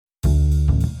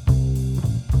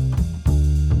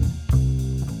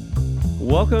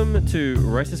Welcome to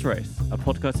Rice is Rice, a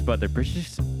podcast about the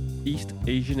British East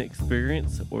Asian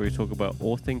experience, where we talk about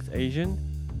all things Asian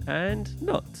and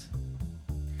not.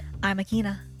 I'm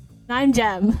Akina. I'm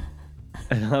Jem.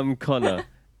 And I'm Connor.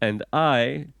 And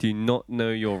I do not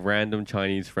know your random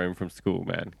Chinese friend from school,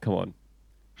 man. Come on.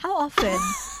 How often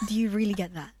do you really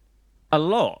get that? A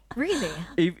lot. Really?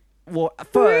 At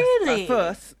Really?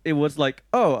 first, it was like,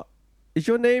 oh, is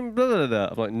your name blah, blah, blah?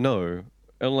 I'm like, no. And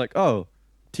I'm like, oh,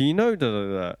 do you know blah, blah,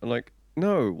 blah? I'm like,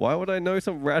 no. Why would I know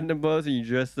some random person you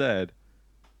just said?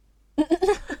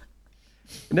 It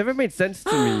never made sense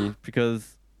to me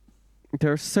because there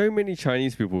are so many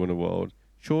Chinese people in the world.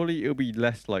 Surely it'll be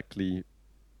less likely,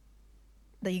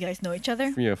 That you guys know each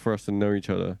other? for us to know each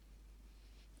other.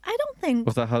 I don't think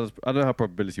I don't know how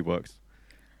probability works.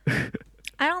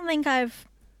 I've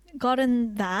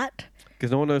gotten that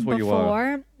Because no one knows what you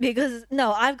are. before. Because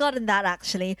no, I've gotten that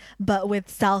actually, but with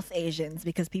South Asians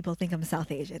because people think I'm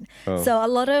South Asian. Oh. So a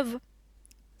lot of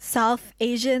South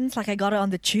Asians, like I got it on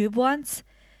the tube once.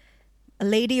 A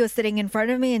lady was sitting in front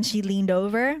of me and she leaned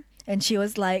over and she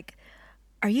was like,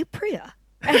 "Are you Priya?"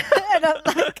 And I'm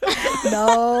like,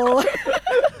 "No."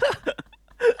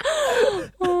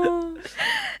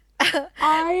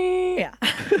 I Yeah.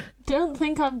 don't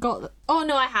think I've got... Oh,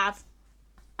 no, I have.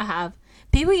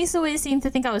 People used to always seem to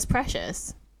think I was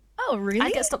Precious. Oh, really? I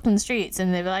get stopped on the streets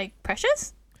and they were like,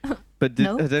 Precious? But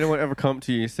No. has anyone ever come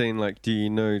to you saying, like, do you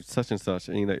know such and such?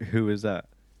 And you're like, who is that?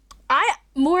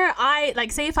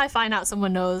 Say if I find out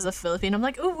someone knows a Filipino, I'm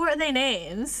like, oh, what are their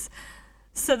names?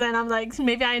 So then I'm like,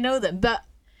 maybe I know them. But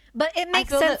But it I makes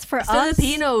feel sense that for us.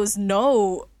 Filipinos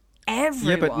know everyone.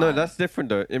 Yeah, but no, that's different,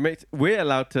 though. We're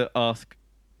allowed to ask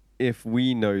if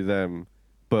we know them.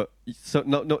 But so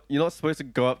no, you're not supposed to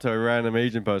go up to a random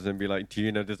Asian person and be like, do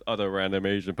you know this other random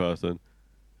Asian person?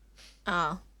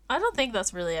 Oh, I don't think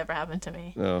that's really ever happened to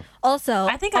me. No, Also,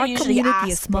 I think our I usually community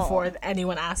is ask small. before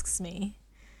anyone asks me.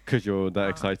 because you're that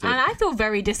excited. And I feel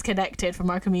very disconnected from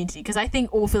our community because I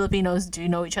think all Filipinos do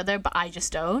know each other, but I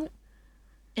just don't.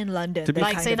 In London. To be- they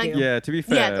Like, kind say, of like- do. Yeah, to be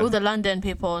fair. Yeah, all the London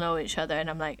people know each other, and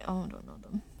I'm like, oh, I don't know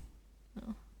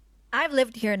them. I've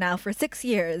lived here now for 6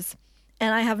 years,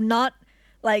 and I have not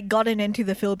gotten into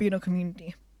the Filipino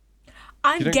community.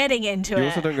 I'm You don't- getting into You it.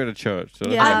 also don't go to church. So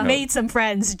that Yeah. doesn't I've help. made some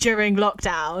friends during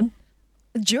lockdown.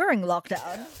 During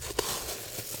lockdown.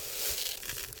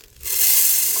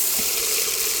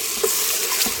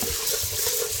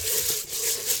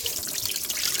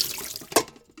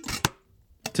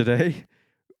 Today,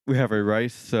 we have a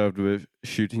rice served with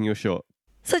shooting your shot.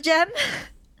 So, Jem,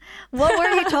 what were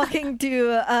you talking to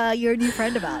your new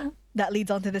friend about that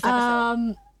leads on to this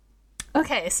episode?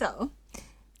 Okay, so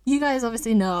you guys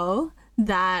obviously know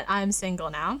that I'm single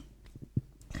now.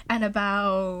 And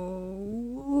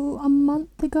about a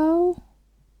month ago,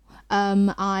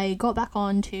 I got back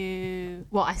onto,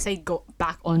 well, I say got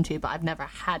back onto, but I've never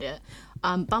had it,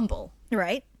 Bumble.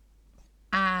 Right?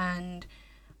 And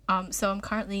so I'm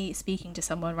currently speaking to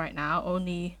someone right now,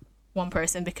 only one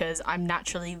person, because I'm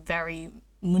naturally very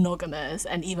monogamous,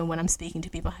 and even when I'm speaking to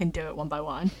people, I can do it one by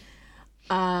one.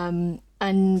 And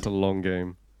It's a long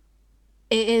game.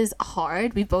 it is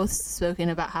hard. We've both spoken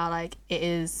about how it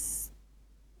is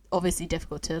obviously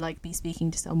difficult to be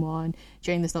speaking to someone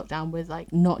during this lockdown with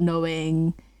not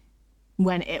knowing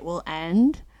when it will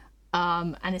end.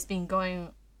 And it's been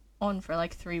going on for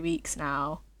 3 weeks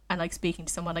now, and speaking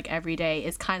to someone every day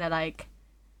is kind of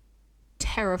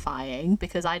terrifying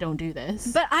because I don't do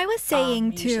this. But I was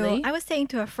saying usually. I was saying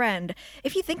to a friend,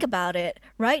 if you think about it,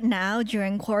 right now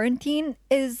during quarantine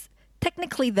is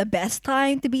technically the best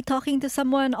time to be talking to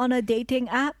someone on a dating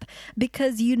app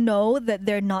because you know that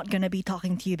they're not going to be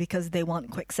talking to you because they want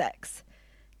quick sex.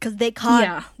 Because they can't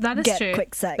Yeah, that is get true.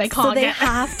 quick sex. They so can't they get-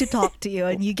 have to talk to you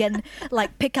and you can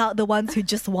pick out the ones who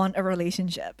just want a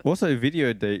relationship. Also,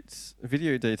 video dates.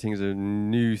 Video dating is a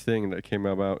new thing that came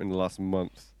about in the last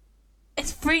month.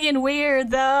 It's freaking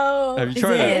weird though. Have you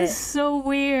tried it? It is so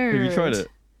weird. Have you tried it?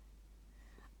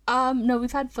 No,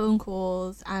 we've had phone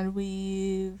calls and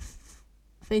we've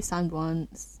FaceTimed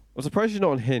once. I'm surprised you're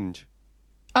not on Hinge.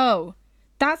 Oh,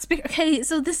 that's okay.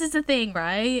 So this is the thing,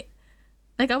 right?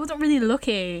 I wasn't really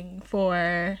looking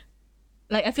for,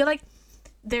 I feel like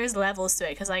there's levels to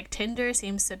it because Tinder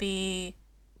seems to be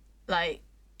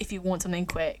if you want something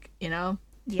quick, you know.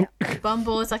 Yeah.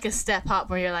 Bumble is a step up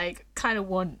where you're kind of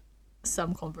want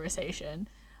some conversation.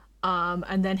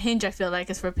 And then Hinge, I feel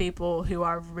is for people who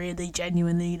are really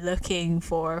genuinely looking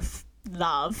for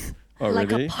love. Oh,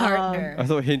 Like really? a partner. I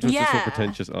thought Hinge was just for Yeah.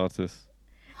 pretentious artists.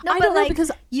 No, I but don't know,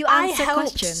 because you I answer helped-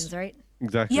 questions, right?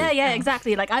 Exactly. Yeah,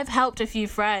 exactly. I've helped a few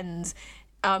friends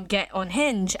get on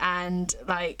Hinge and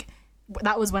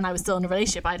that was when I was still in a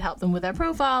relationship. I'd help them with their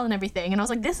profile and everything, and I was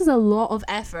like, this is a lot of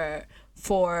effort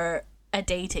for a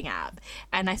dating app.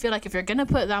 And I feel like if you're gonna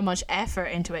put that much effort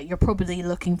into it, you're probably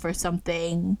looking for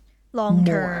something long more.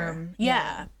 term.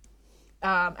 Yeah.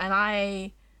 And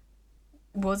I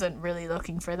wasn't really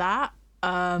looking for that.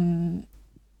 And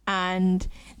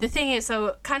the thing is,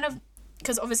 so kind of,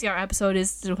 because obviously our episode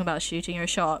is talking about shooting your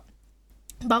shot,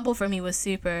 Bumble for me was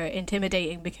super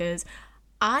intimidating because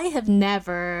I have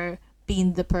never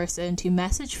been the person to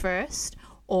message first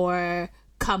or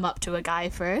come up to a guy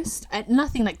first.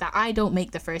 Nothing like that. I don't make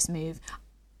the first move.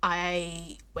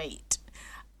 I wait.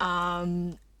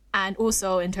 And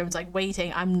also in terms of like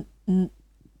waiting, I'm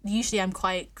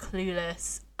quite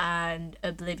clueless and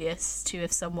oblivious to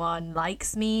if someone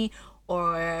likes me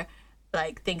or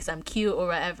like thinks I'm cute or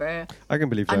whatever. I can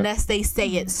believe that. Unless they say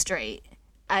it straight.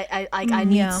 I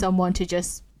need yeah. someone to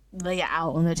just lay it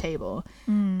out on the table.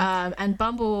 And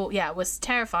Bumble, was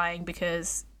terrifying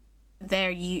because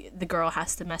the girl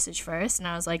has to message first, and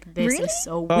I was like, this Really? is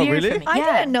so Oh, weird really? for me. I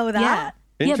didn't know that.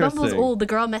 Yeah, Bumble's Interesting. all the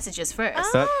girl messages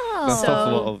first. That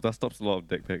Oh. stops a lot of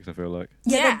dick pics, I feel like.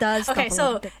 Yeah, it does stop Okay, a lot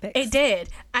so of dick pics. it did.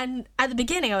 And at the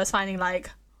beginning, I was finding like,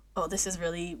 oh, this is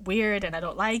really weird and I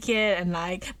don't like it. And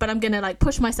like, but I'm going to like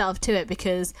push myself to it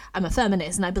because I'm a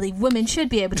feminist and I believe women should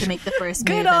be able to make the first move.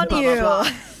 Good and on blah, you. blah,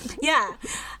 blah. Yeah.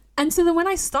 And so then when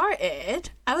I started,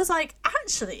 I was like,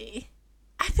 actually,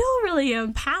 I feel really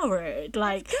empowered.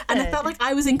 Like, and I felt like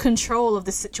I was in control of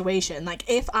the situation. Like,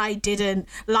 if I didn't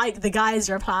like the guy's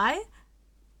reply,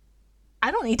 I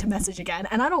don't need to message again,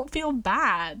 and I don't feel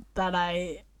bad that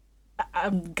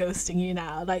I'm ghosting you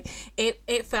now. Like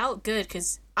it felt good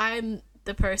because I'm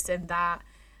the person that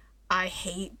I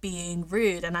hate being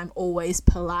rude, and I'm always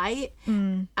polite.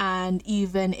 And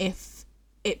even if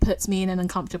it puts me in an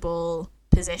uncomfortable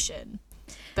position,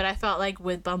 but I felt like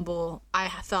with Bumble, I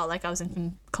felt like I was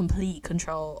in complete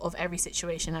control of every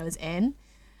situation I was in,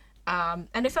 and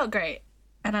it felt great,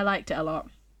 and I liked it a lot.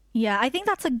 Yeah, I think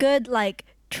that's a good like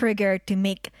trigger to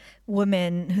make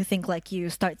women who think like you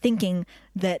start thinking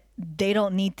that they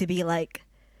don't need to be like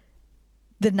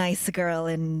the nice girl,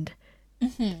 and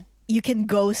you can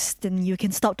ghost and you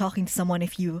can stop talking to someone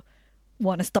if you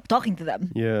want to stop talking to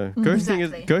them. Yeah,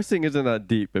 Exactly. ghosting isn't that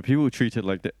deep, but people treat it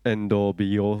like the end all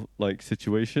be all like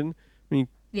situation. I mean,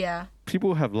 Yeah.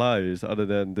 people have lives other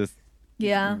than this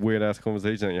Yeah. weird ass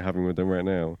conversation that you're having with them right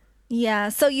now. Yeah,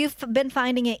 so you've been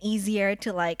finding it easier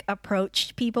to like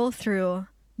approach people through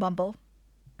Bumble.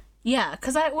 Yeah,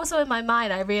 because I also in my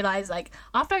mind I realized like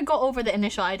after I got over the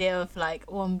initial idea of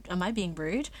like, well, am I being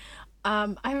rude?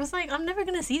 I was like, I'm never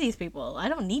gonna see these people. I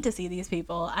don't need to see these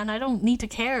people, and I don't need to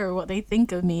care what they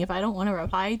think of me. If I don't want to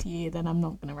reply to you, then I'm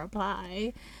not gonna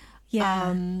reply.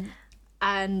 Yeah.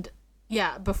 And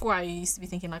yeah, before I used to be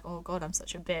thinking like, oh god, I'm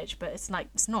such a bitch, but it's like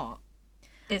it's not.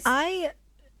 It's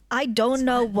I don't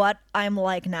know what I'm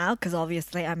like now because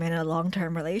obviously I'm in a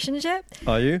long-term relationship.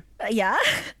 Are you? Yeah,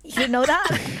 you didn't know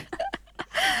that.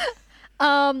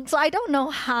 So I don't know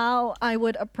how I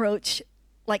would approach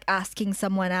like asking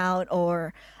someone out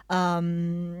or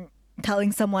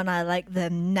telling someone I like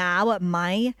them now at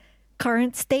my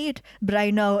current state, but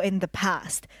I know in the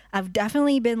past I've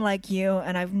definitely been like you,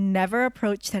 and I've never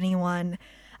approached anyone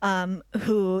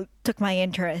who took my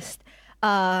interest.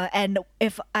 And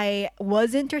if I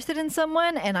was interested in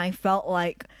someone and I felt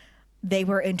like they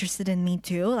were interested in me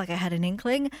too, like I had an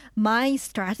inkling, my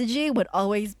strategy would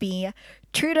always be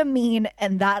true to mean,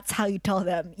 and that's how you tell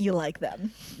them you like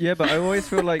them. Yeah, but I always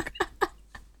feel like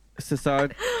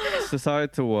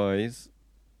societal wise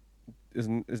is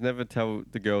never tell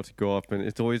the girl to go up, and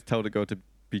it's always tell the girl to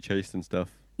be chaste and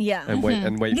stuff Yeah. and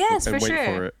wait Yes, for for sure.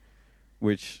 for it,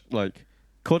 which like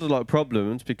caused a lot of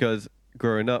problems because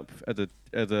growing up as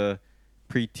a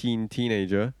preteen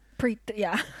teenager,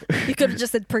 Yeah. You could have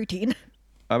just said preteen.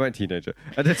 I meant teenager,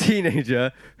 as a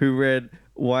teenager who read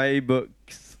YA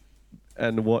books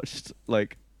and watched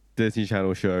like Disney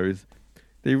Channel shows,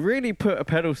 they really put a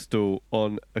pedestal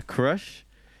on a crush.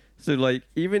 So like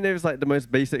even if it's like the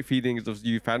most basic feelings of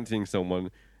you fancying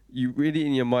someone, you really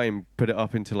in your mind put it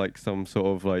up into like some sort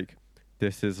of like,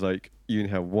 this is like you can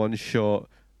have one shot.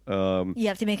 You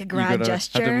have to make a You grand gotta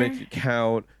gesture. have to make it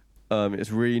count.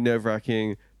 It's really nerve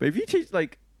wracking. But if you teach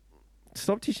like,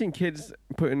 stop teaching kids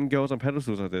putting girls on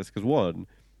pedestals like this, because one,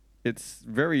 it's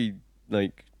very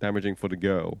like damaging for the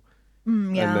girl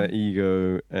and yeah. their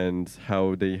ego and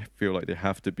how they feel like they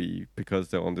have to be because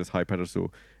they're on this high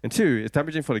pedestal. And two, it's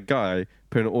damaging for the guy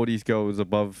putting all these girls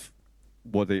above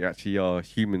what they actually are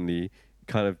humanly,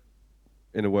 kind of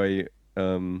in a way,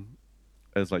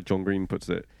 as like John Green puts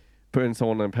it, putting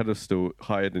someone on a pedestal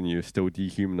higher than you is still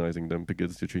dehumanizing them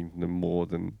because you're treating them more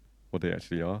than what they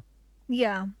actually are.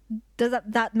 Yeah. Does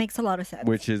that makes a lot of sense.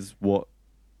 Which is what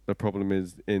the problem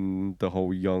is in the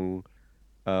whole young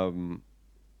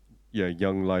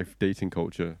life dating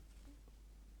culture.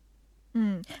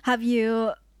 Have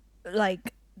you,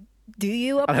 like, do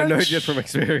you approach... I know just from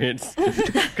experience.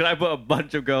 Because I put a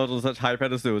bunch of girls on such high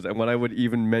pedestals, and when I would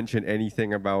even mention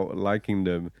anything about liking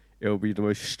them, it would be the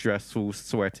most stressful,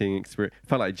 sweating experience.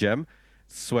 Felt like Jem,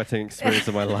 sweating experience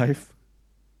of my life.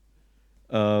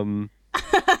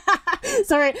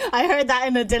 Sorry, I heard that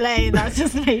in a delay. That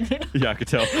just made me... Yeah, I could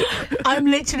tell. I'm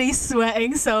literally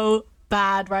sweating so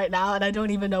bad right now, and I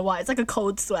don't even know why. It's like a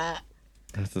cold sweat.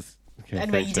 That's just... Okay,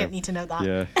 Anyway, thanks, you didn't Jem. need to know that.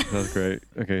 Yeah, that's great.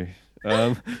 Okay.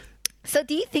 So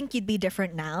do you think you'd be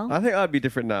different now? I think I'd be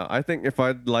different now. I think if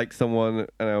I'd like someone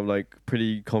and I'm like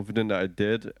pretty confident that I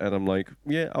did, and I'm like,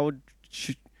 yeah, I would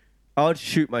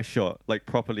shoot my shot like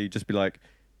properly. Just be like,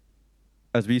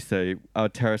 as we say, I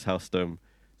would terrace house them.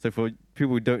 So for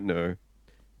people who don't know,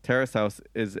 Terrace House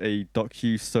is a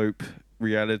docu-soap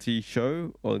reality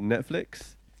show on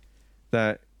Netflix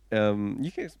that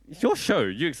it's your show.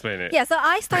 You explain it. Yeah, so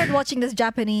I started watching this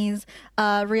Japanese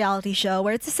reality show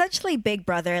where it's essentially Big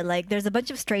Brother. Like, there's a bunch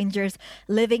of strangers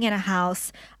living in a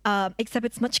house, except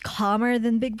it's much calmer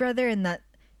than Big Brother in that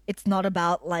it's not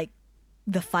about, like,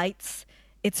 the fights.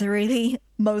 It's really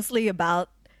mostly about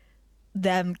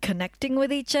them connecting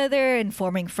with each other and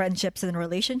forming friendships and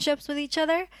relationships with each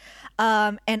other.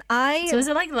 And So is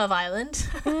it like Love Island?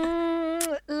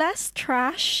 less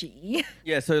trashy.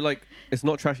 Yeah, so like it's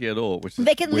not trashy at all. Which is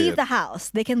They can leave weird. the house.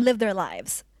 They can live their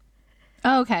lives.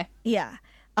 Oh, okay. Yeah.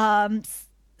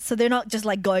 So they're not just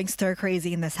like going stir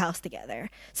crazy in this house together.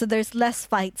 So there's less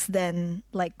fights than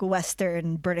like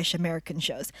Western British American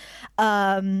shows.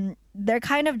 They're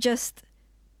kind of just,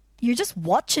 you're just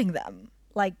watching them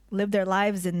like live their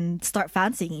lives and start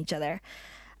fancying each other.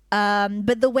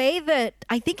 But the way that,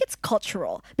 I think it's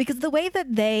cultural, because the way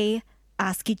that they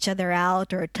ask each other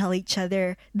out or tell each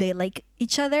other they like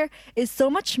each other is so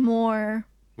much more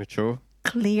mature.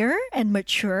 clear and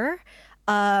mature.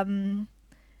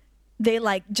 They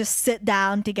like just sit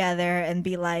down together and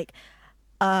be like,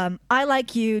 I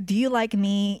like you. Do you like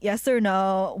me? Yes or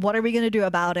no? What are we going to do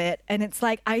about it? And it's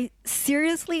like, I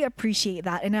seriously appreciate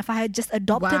that. And if I had just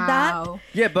adopted that, Wow.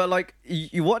 Yeah, but like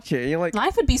you watch it and you're like,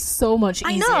 Life would be so much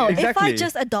I easier. know. If I Exactly.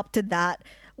 just adopted that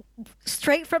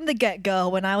straight from the get-go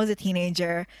when I was a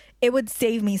teenager, it would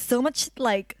save me so much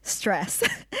like stress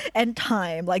and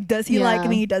time. Like, does he like Yeah.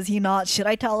 me? Does he not? Should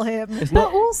I tell him? it's But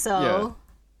not. also, Yeah.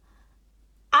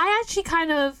 I actually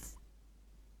kind of...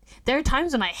 There are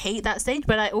times when I hate that stage,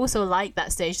 but I also like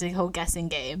that stage, the whole guessing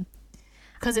game.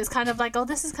 Because it's kind of like, oh,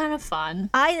 this is kind of fun.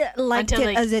 I liked Until,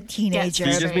 it like, as a teenager. Do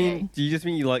you frustrating. just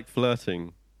mean you like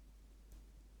flirting?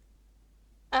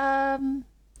 Because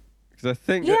I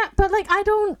think Yeah, that, but like I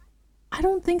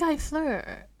don't think I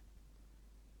flirt.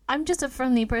 I'm just a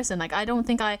friendly person. Like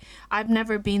I've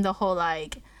never been the whole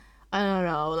like, I don't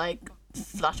know, like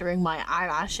fluttering my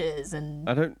eyelashes and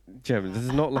I don't, Jem, this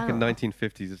is not like a don't know.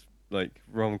 1950s like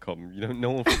rom-com. You don't.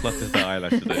 No one flutters their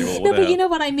eyelashes anymore. What no, the but you hell? know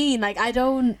what I mean. Like I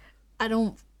don't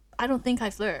think I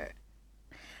flirt.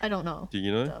 I don't know. Do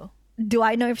you know? Though. Do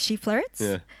I know if she flirts?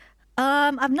 Yeah.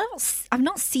 I've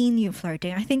not seen you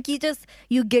flirting. I think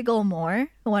you giggle more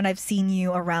when I've seen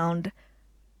you around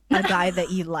a guy that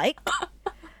you like.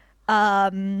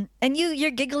 And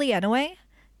you're giggly anyway.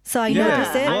 So I Yeah.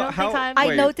 notice it. I What- don't how- think I'm I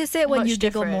wait. notice it when much you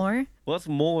giggle different. more. What's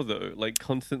more though? Like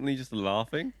constantly just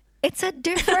laughing. It's a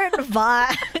different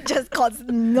vibe. Just constant,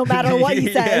 no matter what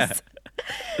he Yeah. says.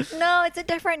 No, it's a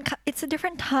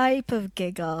different type of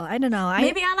giggle. I don't know.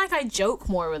 Maybe I joke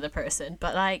more with a person,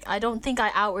 but like I don't think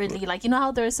I outwardly like. You know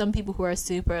how there are some people who are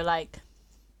super like,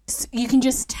 you can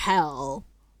just tell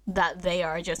that they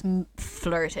are just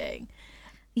flirting.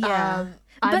 Yeah.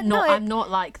 But I'm not. no, I'm not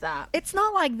like that. It's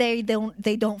not like they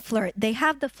don't flirt. They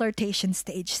have the flirtation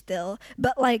stage still.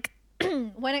 But like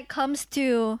when it comes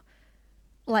to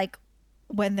like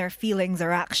when their feelings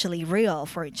are actually real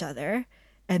for each other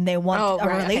and they want a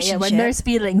okay, relationship. yeah, when there's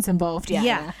feelings involved, yeah.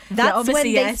 Yeah, that's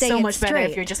obviously, when they it's say so it much better if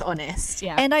straight. you're just honest.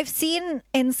 Yeah. And I've seen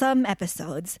in some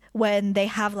episodes when they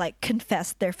have like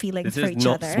confessed their feelings This for is each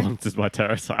not other. sponsored by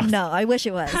Terrace House. No, I wish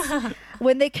it was.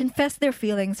 When they confess their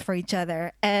feelings for each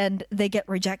other and they get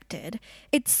rejected,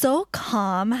 it's so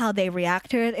calm how they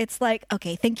react to it. It's like,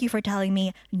 okay, thank you for telling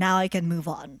me. Now I can move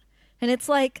on. And it's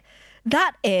like,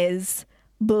 that is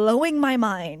blowing my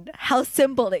mind how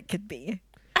simple it could be.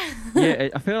 Yeah,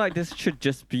 I feel like this should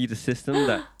just be the system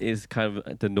that is kind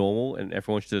of the normal and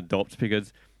everyone should adopt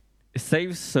because it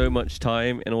saves so much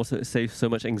time, and also it saves so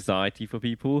much anxiety for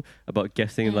people about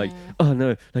guessing like, oh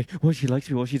no, like what she likes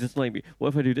me, what she doesn't like me, what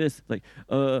if I do this, like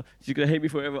she's gonna hate me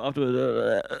forever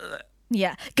afterwards.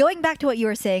 Yeah. Going back to what you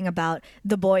were saying about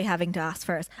the boy having to ask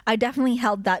first, I definitely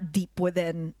held that deep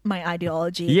within my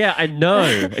ideology. Yeah, I know.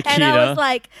 And Akina.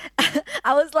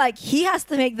 I was like, he has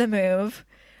to make the move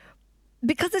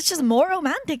because it's just more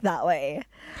romantic that way.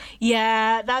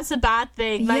 Yeah, that's a bad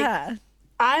thing. Like, yeah.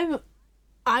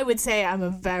 I would say I'm a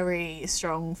very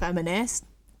strong feminist,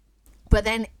 but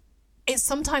then it's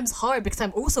sometimes hard because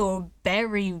I'm also a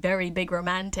very, very big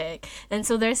romantic. And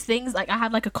so there's things like I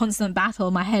have like a constant battle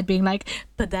in my head being like,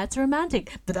 but that's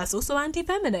romantic, but that's also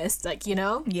anti-feminist, like, you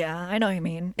know? Yeah, I know what you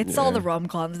mean. It's all the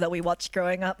rom-coms that we watched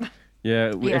growing up. Yeah,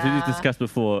 as we Yeah. discussed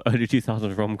before, early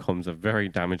 2000s rom-coms are very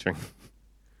damaging.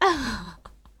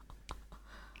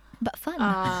 But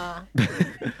fun.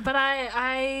 But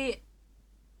I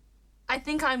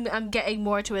think I'm getting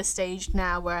more to a stage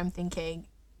now where I'm thinking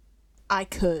I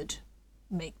could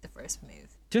make the first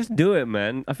move. Just do it,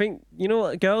 man. I think, you know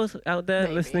what, girls out there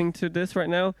Maybe. listening to this right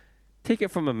now, take it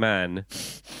from a man.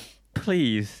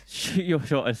 Please shoot your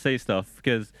shot and say stuff,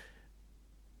 because,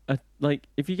 like,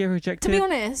 if you get rejected, To be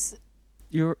honest,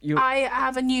 you're I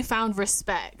have a newfound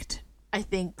respect, I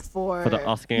think, for the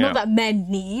asking not out. that men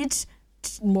need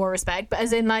more respect, but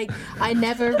as in, like, I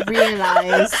never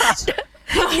realized.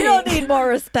 You don't need more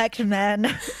respect,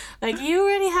 man. Like, you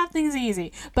already have things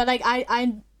easy. But, like,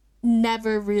 I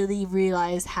never really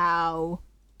realized how,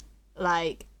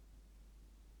 like,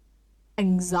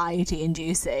 anxiety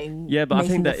inducing Yeah, but I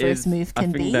making think the that first is move I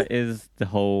can think be. that is the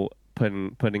whole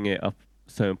putting it up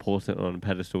so important on a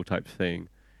pedestal type thing.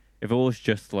 If it was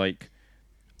just like,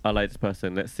 I like this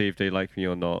person, let's see if they like me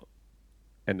or not,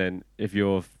 and then if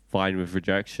you're fine with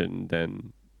rejection,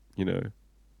 then, you know.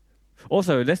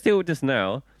 Also, let's deal with this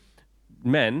now.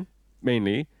 Men,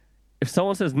 mainly, if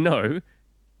someone says no,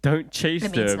 don't chase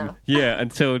It means them. no. Yeah,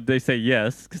 until they say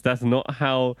yes, because that's not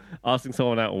how asking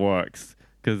someone out works.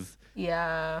 Because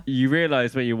Yeah. you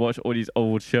realize when you watch all these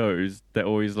old shows, they're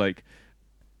always like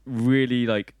really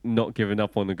like not giving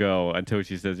up on the girl until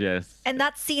she says yes. And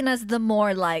that's seen as the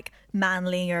more like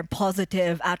manly or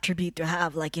positive attribute to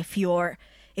have. Like if you're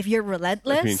Like being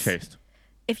relentless, chased.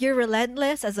 if you're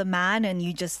relentless as a man and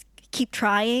you just keep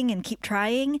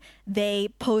trying, they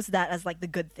pose that as like the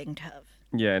good thing to have.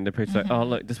 Yeah, and the person's like, oh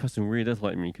look, this person really does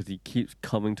like me because he keeps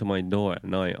coming to my door at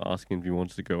night asking if he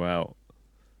wants to go out.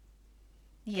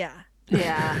 Yeah.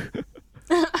 Yeah.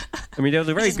 I mean, there was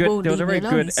a very just won't good leave me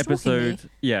alone, good he's stalking episode.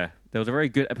 Yeah, there was a very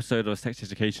good episode of Sex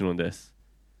Education on this.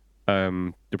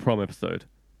 The prom episode.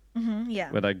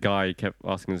 Yeah. Where that guy kept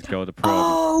asking his girl to prom.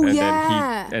 Oh, and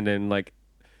yeah. Then and then like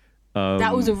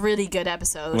That was a really good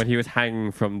episode. when he was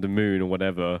hanging from the moon or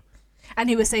whatever. And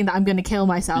he was saying that I'm going to kill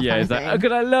myself. Yeah, kind he's of like, thing. oh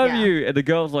god, I love Yeah. you. And the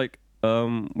girl's like,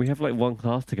 we have like one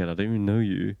class together. I don't even know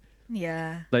you.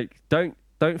 Yeah. Like, don't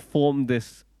form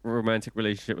this romantic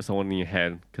relationship with someone in your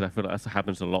head, because I feel like that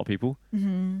happens to a lot of people.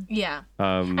 Yeah.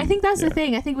 I I think that's the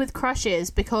thing. I think with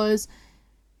crushes, because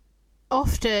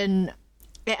often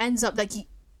it ends up like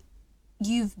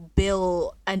you've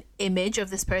built an image of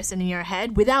this person in your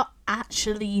head without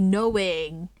actually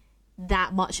knowing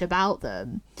that much about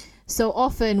them. So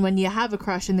often when you have a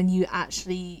crush and then you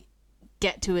actually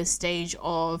get to a stage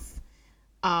of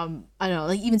I don't know,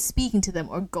 like even speaking to them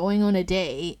or going on a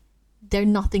date, they're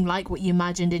nothing like what you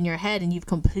imagined in your head, and you've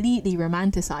completely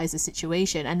romanticized the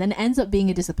situation, and then it ends up being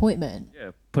a disappointment.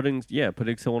 Yeah,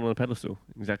 putting someone on a pedestal.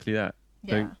 Exactly that.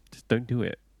 Yeah. Don't do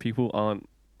it. People aren't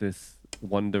this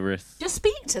wondrous. Just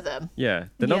speak to them. Yeah,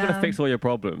 they're not Yeah. gonna fix all your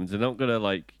problems. They're not gonna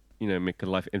like make your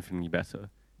life infinitely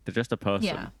better. They're just a person.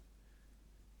 Yeah.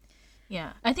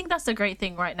 Yeah. I think that's the great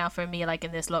thing right now for me, like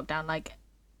in this lockdown. Like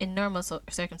in normal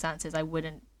circumstances, I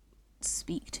wouldn't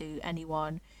speak to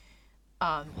anyone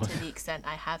to the extent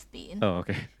I have been. Oh,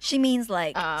 okay. She means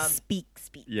like speak.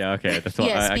 Yeah, okay. That's what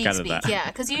Yeah, I speak, gathered speak. that. Yeah,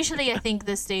 because usually I think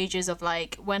the stages of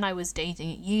like when I was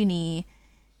dating at uni,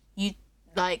 you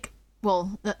like,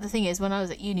 well, the thing is, when I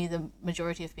was at uni, the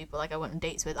majority of people like I went on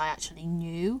dates with, I actually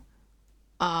knew.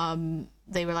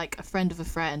 They were like a friend of a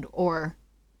friend or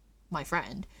my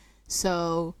friend.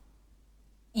 So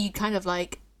you kind of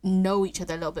like know each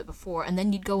other a little bit before, and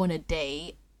then you'd go on a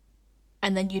date,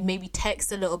 and then you'd maybe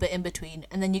text a little bit in between,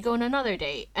 and then you go on another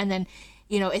date, and then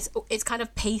it's kind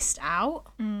of paced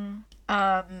out,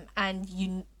 and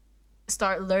you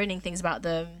start learning things about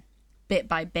them bit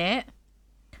by bit.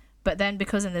 But then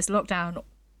because in this lockdown,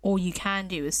 all you can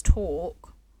do is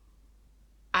talk,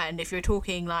 and if you're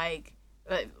talking like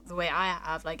the way I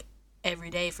have, like every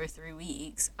day for 3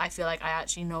 weeks, I feel like I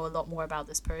actually know a lot more about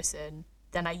this person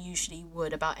than I usually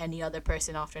would about any other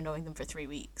person after knowing them for 3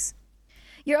 weeks.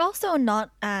 You're also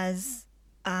not as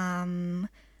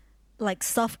like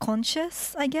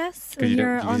self-conscious, I guess, 'Cause when you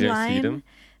you're don't see online. them?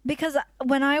 Because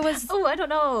when I was, Oh, I don't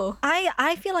know.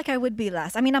 I feel like I would be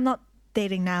less. I mean, I'm not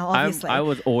dating now, obviously. I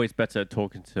was always better at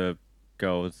talking to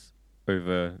girls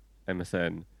over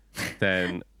MSN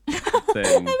than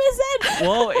MSN.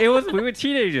 well, we were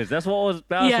teenagers. That's what was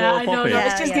Yeah, what I was know. popular. That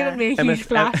was just giving me a huge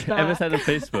flashback. MSN and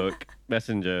Facebook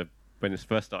Messenger when it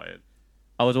first started.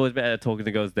 I was always better at talking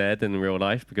to girls there than in real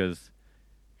life because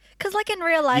Because like in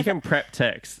real you life, can prep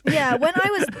text. yeah, when I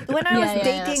was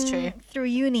Yeah, that's true. dating through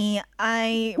uni,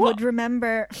 I would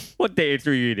remember What dated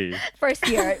through uni? first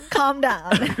year. Calm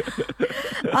down.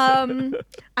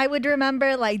 I would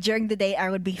remember like during the day, I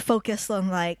would be focused on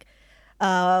like,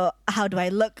 how do I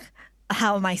look?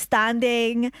 How am I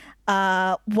standing?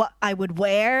 What I would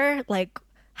wear? Like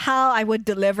how I would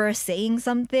deliver saying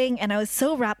something, and I was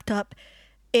so wrapped up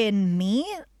in me,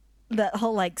 that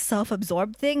whole like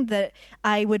self-absorbed thing, that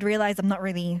I would realize I'm not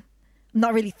really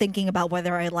thinking about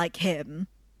whether I like him.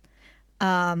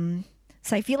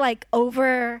 So I feel like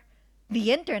over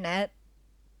the internet,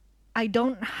 I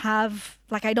don't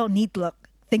need to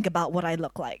think about what I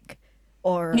look like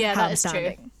or Yeah, how that I'm is true.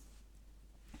 sounding.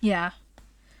 Yeah.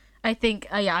 I think,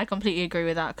 I completely agree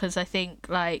with that, because I think,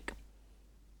 like,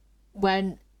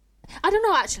 when... I don't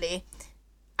know, actually.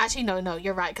 Actually, no,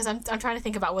 you're right, because I'm trying to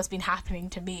think about what's been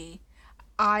happening to me.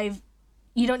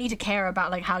 You don't need to care about,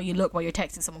 like, how you look while you're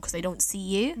texting someone, because they don't see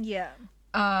you. Yeah.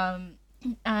 And...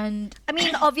 I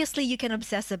mean, obviously you can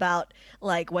obsess about,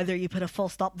 like, whether you put a full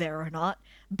stop there or not,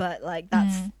 but, like,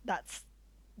 that's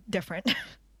different.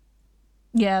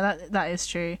 Yeah, that is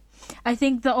true. I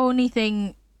think the only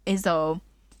thing is, though,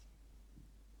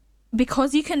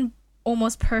 because you can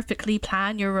almost perfectly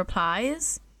plan your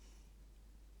replies,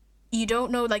 you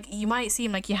don't know, like, you might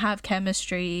seem like you have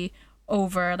chemistry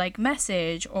over, like,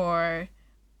 message or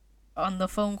on the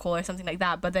phone call or something like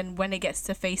that, but then when it gets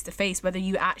to face, whether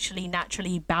you actually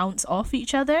naturally bounce off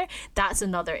each other, that's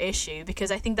another issue,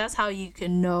 because I think that's how you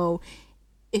can know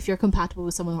if you're compatible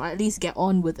with someone, or at least get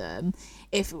on with them,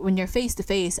 if when you're face to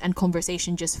face and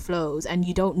conversation just flows and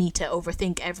you don't need to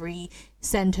overthink every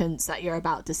sentence that you're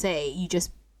about to say, you just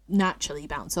naturally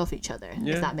bounce off each other,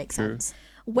 Yeah, if that makes true. sense.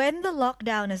 When the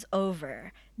lockdown is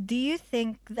over, do you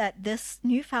think that this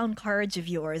newfound courage of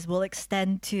yours will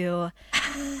extend to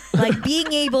like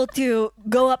being able to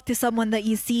go up to someone that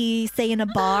you see, say, in a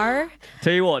bar?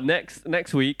 Tell you what,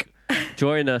 next week,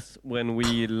 join us when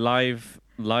we live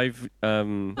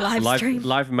stream.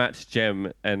 live match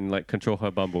Gem and like control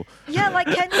her Bumble. Yeah, like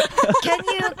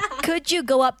could you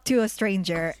go up to a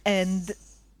stranger and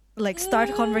like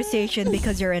start a conversation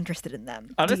because you're interested in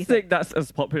them? I Do just you think that's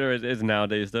as popular as it is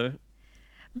nowadays, though.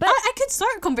 But I could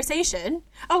start a conversation.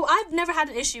 Oh, I've never had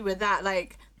an issue with that.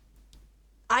 Like,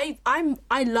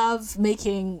 I love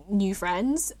making new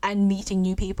friends and meeting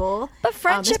new people. But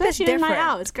friendship is especially in night different.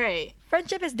 out. It's great.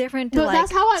 friendship is different to But like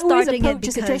that's how I always starting it approach a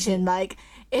because situation. Like,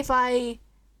 if I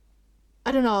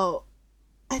don't know,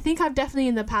 I think I've definitely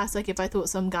in the past, like, if I thought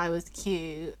some guy was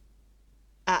cute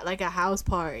at like a house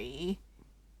party,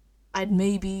 I'd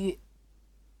maybe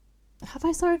have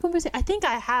I started a conversation? I think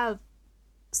I have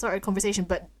started a conversation,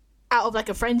 but out of like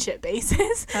a friendship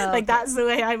basis. Oh, like okay. that's the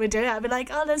way I would do it. I'd be like,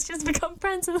 oh, let's just become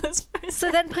friends with this person. So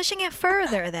then pushing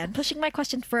my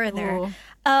question further. Ooh.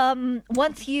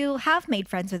 Once you have made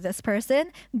friends with this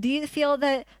person, do you feel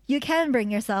that you can bring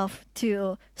yourself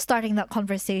to starting that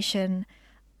conversation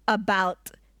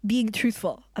about being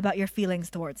truthful about your feelings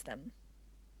towards them?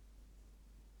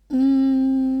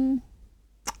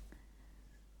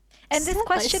 And this Step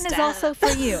by question is step. also for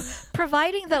you.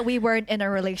 Providing that we weren't in a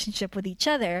relationship with each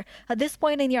other, at this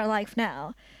point in your life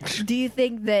now, do you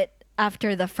think that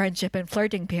after the friendship and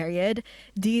flirting period,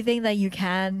 do you think that you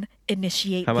can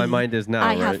initiate How my mind is now,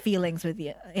 I have right? feelings with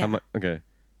you. Yeah. Okay.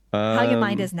 How your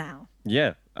mind is now.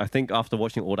 Yeah, I think after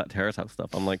watching all that Terrace House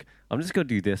stuff, I'm like, I'm just gonna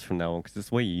do this from now on because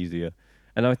it's way easier.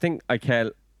 And I think I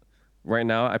care. Right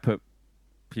now, I put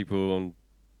people on,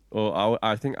 or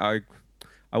I think I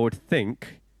would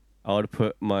think I would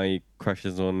put my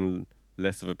crushes on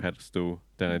less of a pedestal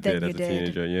than I Than did you as a did.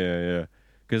 teenager. Yeah.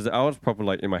 Because I was probably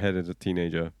like in my head as a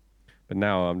teenager, but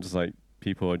now I'm just like,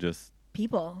 people are just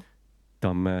People.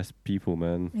 dumbass people,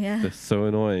 man. Yeah. They're so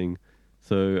annoying.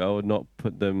 So I would not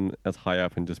put them as high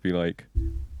up and just be like,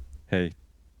 hey,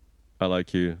 I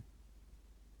like you.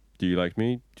 Do you like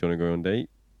me? Do you want to go on a date?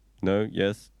 No?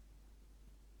 Yes?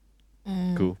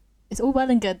 Cool. It's all well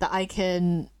and good that I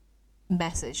can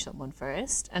message someone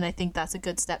first, and I think that's a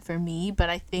good step for me, but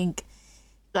I think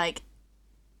like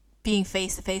being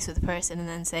face to face with a person and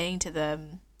then saying to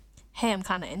them, hey, I'm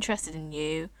kind of interested in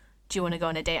you. Do you want to go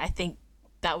on a date? I think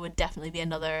that would definitely be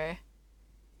another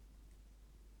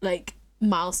like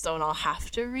milestone I'll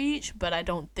have to reach, but I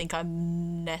don't think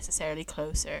I'm necessarily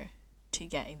closer to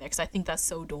getting there because I think that's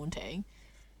so daunting.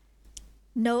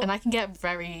 No, And I can get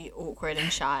very awkward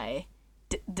and shy,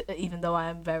 even though I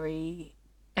am very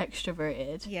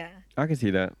extroverted. yeah. I can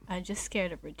see that. I'm just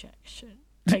scared of rejection,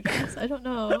 I guess. I don't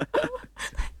know.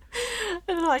 I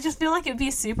don't know. I just feel like it would be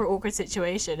a super awkward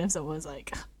situation if someone's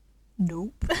like,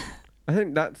 nope. I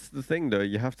think that's the thing, though.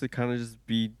 You have to kind of just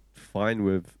be fine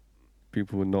with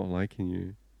people not liking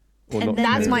you. Or And not then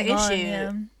that's my moving on, issue.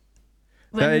 yeah.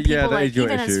 When yeah, people, that like, is your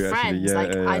even issue, as actually. friends, Yeah,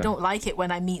 like, yeah. I don't like it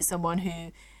when I meet someone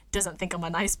who doesn't think I'm a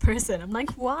nice person. I'm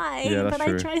like, why? Yeah, that's but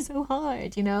true. I try so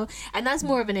hard, you know? And that's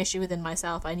more of an issue within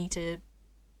myself. I need to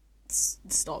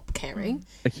stop caring.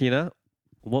 Akina,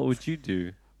 what would you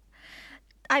do?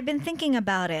 I've been thinking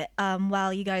about it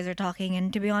while you guys are talking,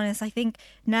 and to be honest, I think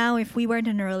now if we weren't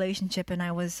in a relationship and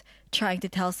I was trying to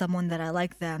tell someone that I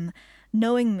like them,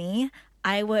 knowing me,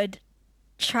 I would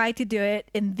try to do it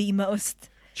in the most.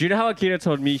 Do you know how Akina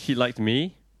told me she liked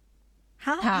me?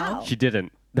 How? She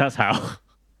didn't. That's how.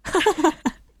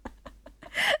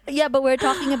 Yeah, but we're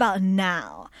talking about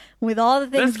now with all the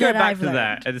things Let's go that back I've to learned.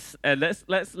 that and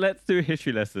let's do a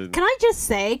history lesson. Can I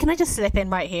just slip in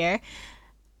right here?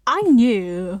 I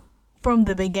knew from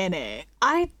the beginning.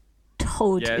 I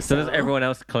told Yeah, you so so. does everyone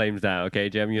else claims that, okay,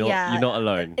 Jem? You're Yeah, not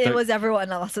alone. It Don't- was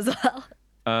everyone else as well.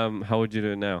 How would you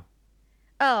do it now?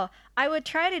 Oh, I would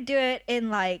try to do it in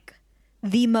like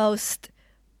the most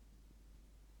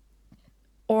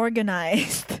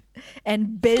organized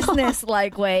and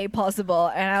business-like way possible,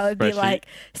 and I would be Spreadsheet. like,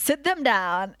 sit them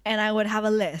down, and I would have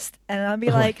a list, and I'd be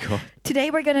Oh my like, God.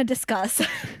 today we're gonna discuss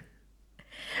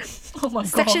Oh my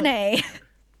Section God. A.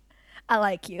 I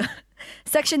like you.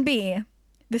 Section B.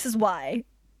 This is why.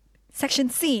 Section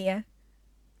C.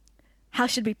 How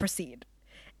should we proceed?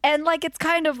 And like it's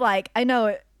kind of like I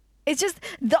know it's just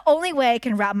the only way I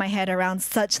can wrap my head around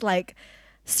such like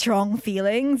strong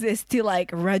feelings is to like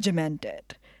regiment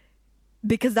it.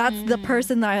 Because that's the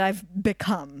person that I've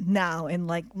become now in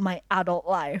like my adult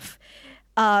life.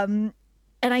 And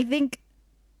I think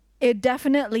it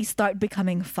definitely start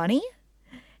becoming funny.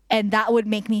 And that would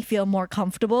make me feel more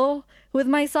comfortable with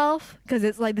myself because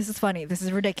it's like, this is funny. This is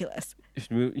ridiculous.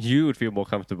 You would feel more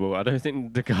comfortable. I don't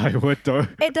think the guy would, though.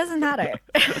 It doesn't matter.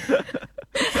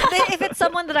 If it's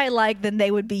someone that I like, then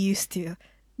they would be used to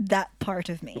that part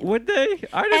of me. Would they?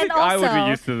 I don't And think I would also- be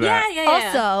used to Yeah, that. yeah, yeah.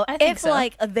 Also, I think if so.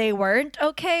 like they weren't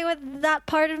okay with that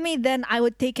part of me, then I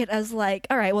would take it as like,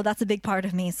 all right, well, that's a big part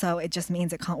of me, so it just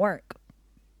means it can't work.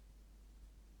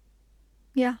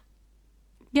 Yeah.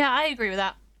 Yeah, I agree with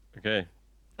that. Okay.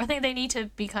 I think they need to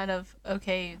be kind of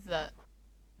okay that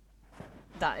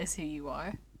that is who you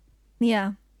are.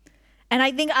 Yeah. And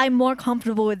I think I'm more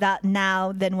comfortable with that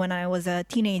now than when I was a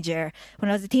teenager.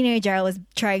 When I was a teenager, I was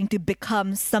trying to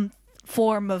become some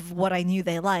form of what I knew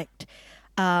they liked.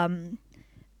 That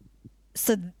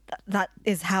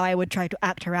is how I would try to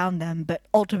act around them. But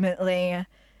ultimately,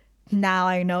 now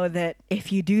I know that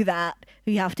if you do that,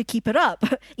 you have to keep it up,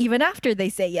 even after they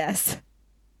say yes.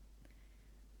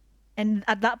 And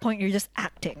at that point, you're just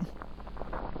acting.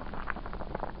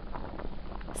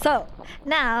 So,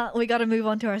 now we got to move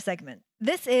on to our segment.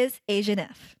 This is Asian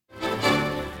F.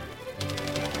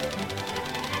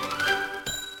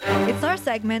 It's our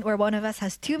segment where one of us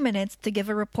has 2 minutes to give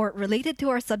a report related to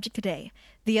our subject today.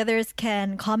 The others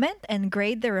can comment and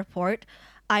grade the report,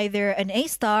 either an A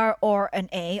star or an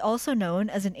A, also known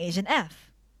as an Asian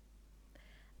F.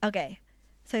 Okay,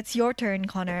 so it's your turn,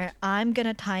 Connor. I'm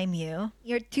gonna time you.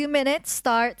 Your 2 minutes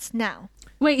starts now.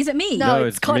 Wait, is it me? No,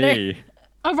 it's Connor. me.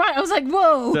 Oh, right. I was like,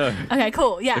 whoa. So, Okay,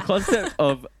 cool. Yeah. the concept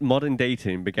of modern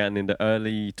dating began in the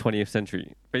early 20th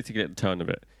century, basically at the turn of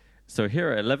it. So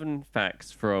here are 11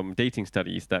 facts from dating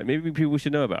studies that maybe people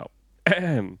should know about.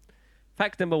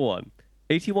 Fact number 1.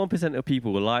 81% of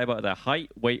people will lie about their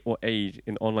height, weight, or age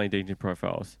in online dating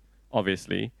profiles.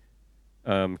 Obviously,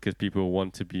 because people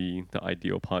want to be the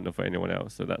ideal partner for anyone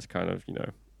else. So that's kind of,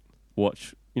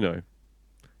 watch,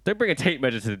 don't bring a tape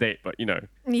measure to the date, but,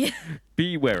 Yeah.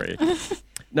 be wary.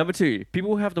 Number 2,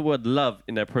 people who have the word love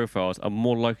in their profiles are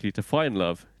more likely to find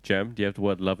love. Jem, do you have the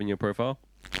word love in your profile?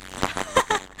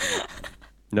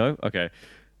 No? Okay.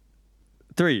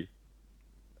 3,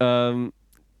 well,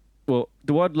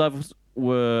 the word love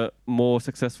were more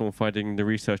successful in finding the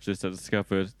researchers that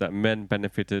discovered that men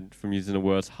benefited from using the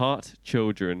words heart,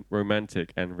 children,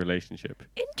 romantic, and relationship.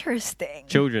 Interesting.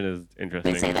 Children is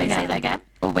interesting. Say that again.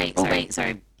 Oh wait,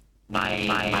 sorry.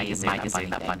 My mic is doing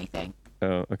that funny thing.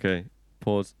 Oh, okay.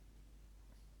 Pause.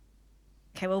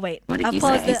 Okay, we'll wait. What did I'll you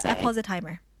pause say? the I'll pause the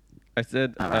timer. I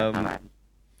said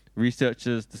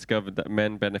researchers discovered that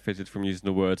men benefited from using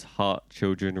the words heart,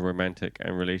 children, romantic,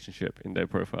 and relationship in their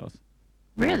profiles.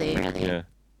 Really? Yeah.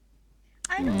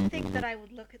 I don't think that I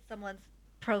would look at someone's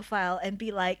profile and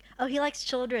be like, "Oh, he likes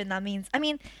children." That means, I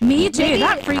mean, Me too. Maybe-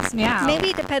 That freaks me out. maybe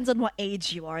it depends on what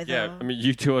age you are, though. Yeah, I mean,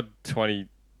 you two are 20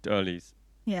 earlies.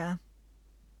 Yeah.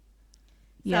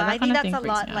 Yeah, So that I think kind of that's thing a freaks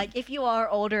lot. me out. Like, if you are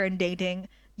older and dating,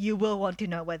 you will want to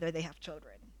know whether they have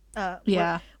children.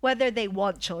 Yeah. Whether they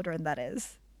want children, that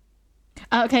is.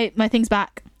 Okay, my thing's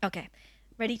back. Okay.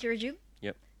 Ready to resume?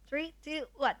 Yep. 3, 2,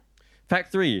 1.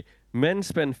 Fact 3. Men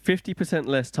spend 50%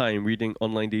 less time reading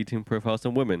online dating profiles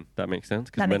than women. That makes sense,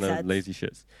 because That men makes are sense. lazy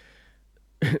shits.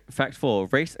 Fact 4.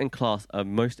 Race and class are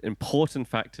most important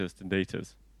factors to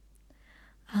daters,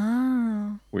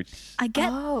 Oh. which I get.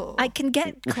 Oh. I can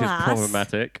get is class.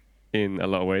 problematic in a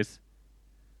lot of ways.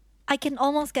 I can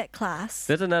almost get class.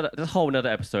 There's a whole another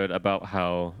episode about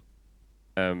how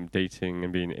dating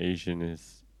and being Asian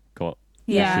is got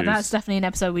Yeah, issues. that's definitely an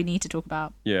episode we need to talk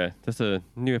about. Yeah, that's a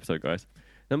new episode, guys.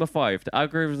 Number 5, the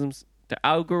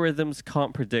algorithms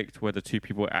can't predict whether two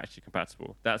people are actually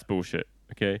compatible. That's bullshit.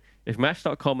 Okay, if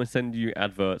Match.com is sending you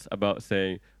adverts about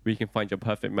saying we can find your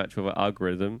perfect match with an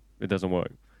algorithm, it doesn't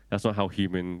work. That's not how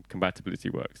human compatibility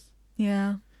works.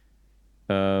 Yeah.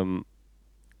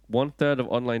 1/3 of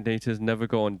online daters never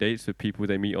go on dates with people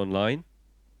they meet online.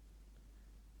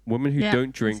 Women who Yeah, don't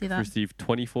I drink see that. receive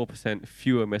 24%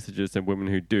 fewer messages than women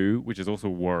who do, which is also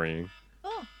worrying.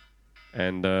 Oh.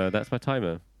 And that's my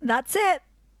timer. That's it.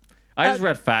 I just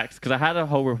read facts because I had a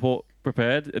whole report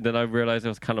prepared, and then I realized it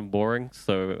was kind of boring,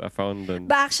 so I found them.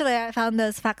 But actually, I found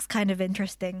those facts kind of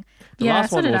interesting. The Yeah, last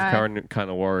so one did was I. kind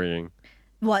of worrying.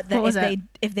 What was it?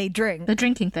 if they drink? The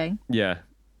drinking thing. Yeah,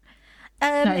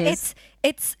 That is.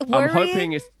 It's I'm worrying.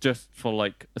 hoping it's just for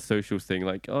like a social thing,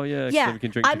 like so Yeah, we can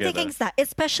drink I'm together. thinking that,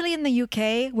 especially in the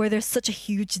UK where there's such a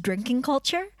huge drinking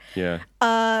culture. Yeah,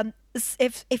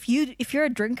 If you're a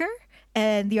drinker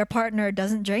and your partner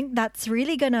doesn't drink, that's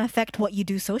really gonna affect what you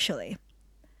do socially.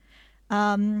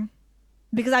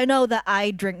 Because I know that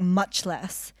I drink much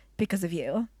less because of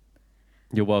you.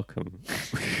 you're welcome.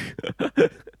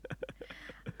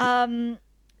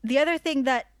 The other thing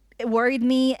that worried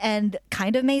me and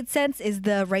kind of made sense is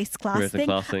the race class Race and thing.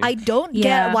 class thing. I don't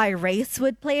Yeah. get why race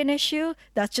would play an issue.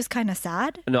 That's just kind of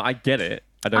sad. No, I get it.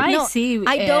 I don't. I No, see.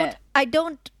 I it.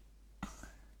 don't.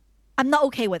 I'm not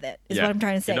okay with it. Is Yeah, what I'm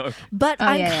trying to say. you're not okay. But Oh,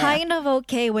 I'm yeah, yeah. kind of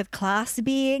okay with class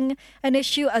being an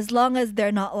issue as long as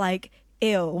they're not like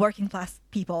ew working class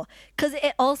people, because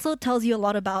it also tells you a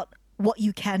lot about what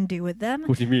you can do with them.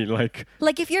 What do you mean, like?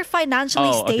 Like if you're financially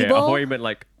Oh, okay. I stable. thought you meant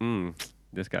like,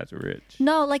 this guy's rich.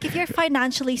 No, like if you're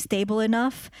financially stable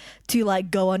enough to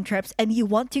like go on trips and you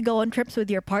want to go on trips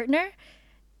with your partner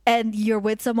and you're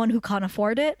with someone who can't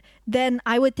afford it, then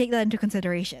I would take that into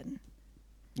consideration.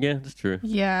 Yeah, that's true.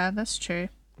 Yeah, that's true.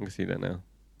 I can see that now.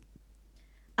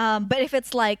 But if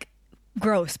it's like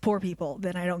gross, poor people,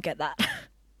 then I don't get that.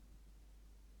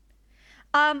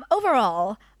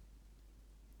 Overall,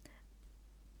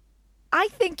 I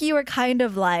think you were kind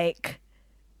of like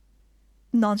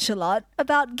nonchalant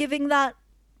about giving that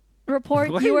report.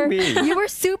 What do you mean? You were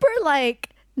super like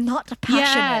not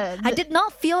passionate. Yeah, I did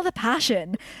not feel the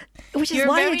passion, which is You're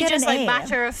why very you get just an like A.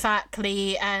 matter of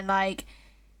factly and like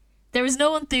there was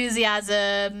no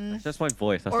enthusiasm That's my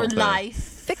voice. That's or not fair. life.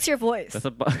 Fix your voice. That's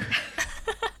a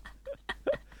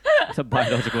that's a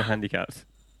biological handicap.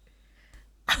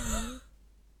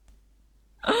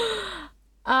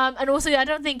 And also, I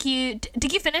don't think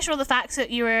did you finish all the facts that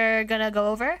you were gonna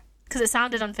go over? Because it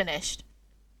sounded unfinished.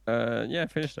 Yeah, I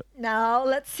finished it. Now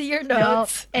let's see your No,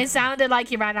 notes. it sounded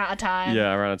like you ran out of time.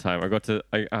 Yeah, I ran out of time.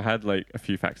 I had like a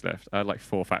few facts left. I had like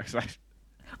 4 facts left.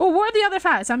 Well, what are the other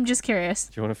facts? I'm just curious.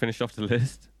 Do you want to finish off the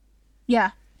list?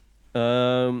 Yeah.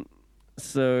 So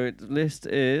the list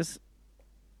is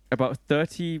about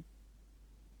 30%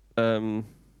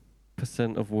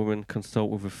 of women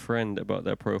consult with a friend about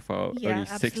their profile. Yeah, Only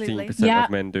absolutely. 16% Yeah. of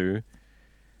men do.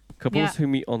 Couples Yeah. who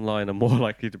meet online are more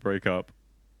likely to break up.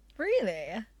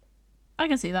 Really? I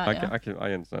can see that. I yeah.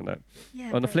 understand that. Yeah.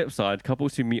 On the but- flip side,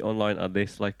 couples who meet online are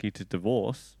less likely to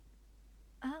divorce.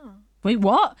 Oh. Wait,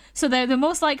 what? So they're the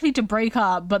most likely to break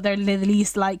up, but they're the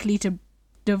least likely to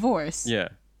divorce. Yeah.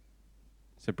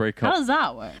 So break How up. does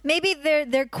that work? Maybe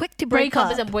they're quick to Break break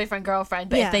up isn't boyfriend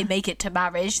girlfriend, but Yeah. if they make it to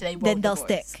marriage, they will. then they'll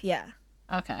divorce. stick. Yeah.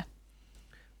 Okay.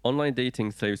 Online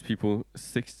dating saves people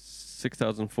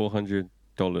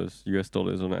 $6,400 US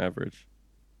dollars on average.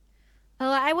 Oh,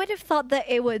 I would have thought that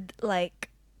it would like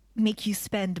make you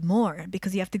spend more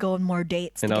because you have to go on more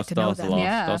dates And to that get was, to that know was the them. last.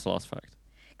 Yeah. That was the last fact.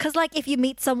 Because, like, if you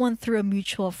meet someone through a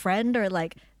mutual friend or,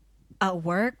 like, at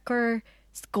work or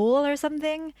school or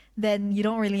something, then you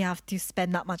don't really have to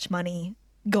spend that much money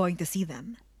going to see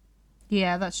them.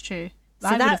 Yeah, that's true. So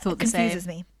I would have that thought the same. confuses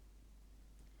me.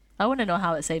 I want to know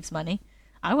how it saves money.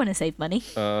 I want to save money.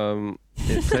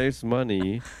 It saves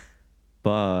money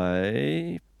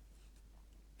by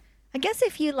I guess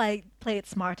if you, like, play it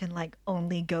smart and, like,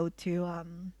 only go to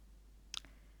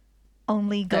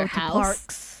Their house?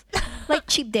 parks. Like,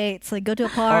 cheap dates. Like, go to a oh,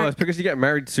 park. it's because you get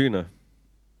married sooner.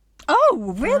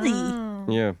 Oh, really? Oh.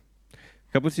 Yeah.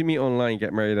 Couples who meet online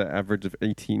get married at an average of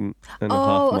 18 and a half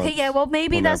Oh, months. okay, yeah. Well,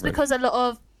 maybe on that's average. because a lot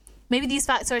of maybe these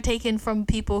facts are taken from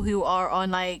people who are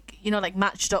on like like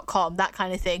Match.com, that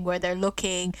kind of thing, where they're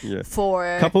looking Yeah.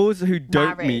 for Couples who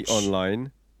don't meet marriage.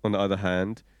 online, on the other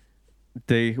hand,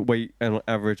 they wait an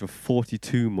average of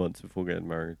 42 months before getting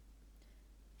married,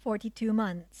 42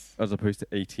 months. as opposed to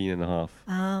 18 and a half.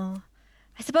 Oh.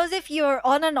 I suppose if you're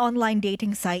on an online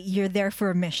dating site, you're there for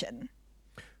a mission.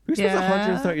 Who spends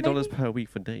Yeah, $130 per week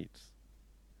for dates?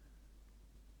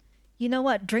 You know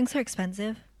what? Drinks are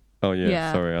expensive. Oh, yeah.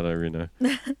 Yeah. Sorry, I don't really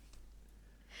know.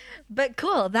 But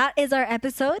cool. That is our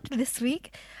episode this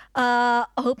week.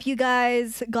 Hope you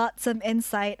guys got some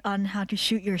insight on how to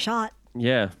shoot your shot.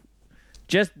 Yeah.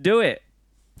 Just do it.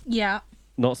 Yeah.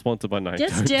 Not sponsored by Nike.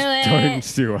 Just do it. Don't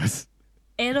sue us.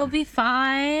 It'll be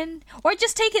fine. Or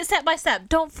just take it step by step.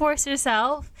 Don't force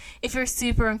yourself. If you're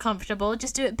super uncomfortable,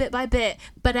 just do it bit by bit,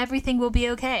 but everything will be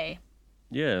okay.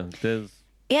 Yeah, there's...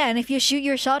 Yeah, and if you shoot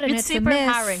your shot and It's it's a super miss,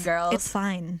 empowering, girls. it's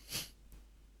fine.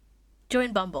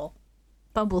 Join Bumble.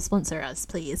 Bumble sponsor us,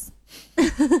 please.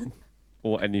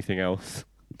 Or anything else.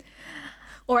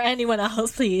 Or anyone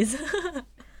else, please.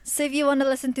 So if you want to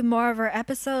listen to more of our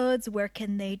episodes, where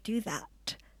can they do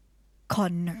that?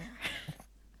 Connor.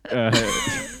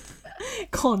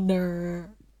 Connor.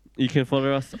 You can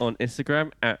follow us on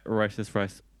Instagram at Righteous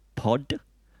Rice Pod.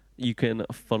 You can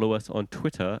follow us on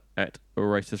Twitter at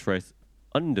Righteous Rice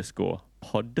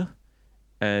 _pod.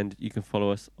 And you can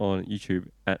follow us on YouTube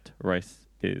at Rice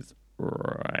is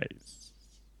Rice.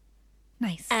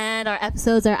 Nice. And our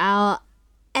episodes are out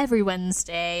every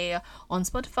Wednesday on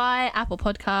Spotify, Apple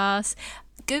Podcasts,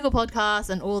 Google Podcasts,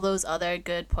 and all those other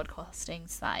good podcasting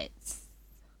sites.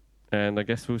 And I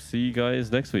guess we'll see you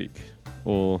guys next week.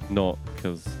 Or not,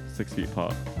 because 6 feet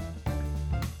apart.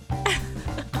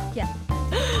 Yeah.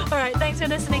 All right, thanks for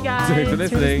listening, guys. Thanks for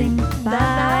listening.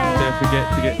 Bye. Don't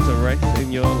forget to get some rice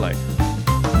in your life.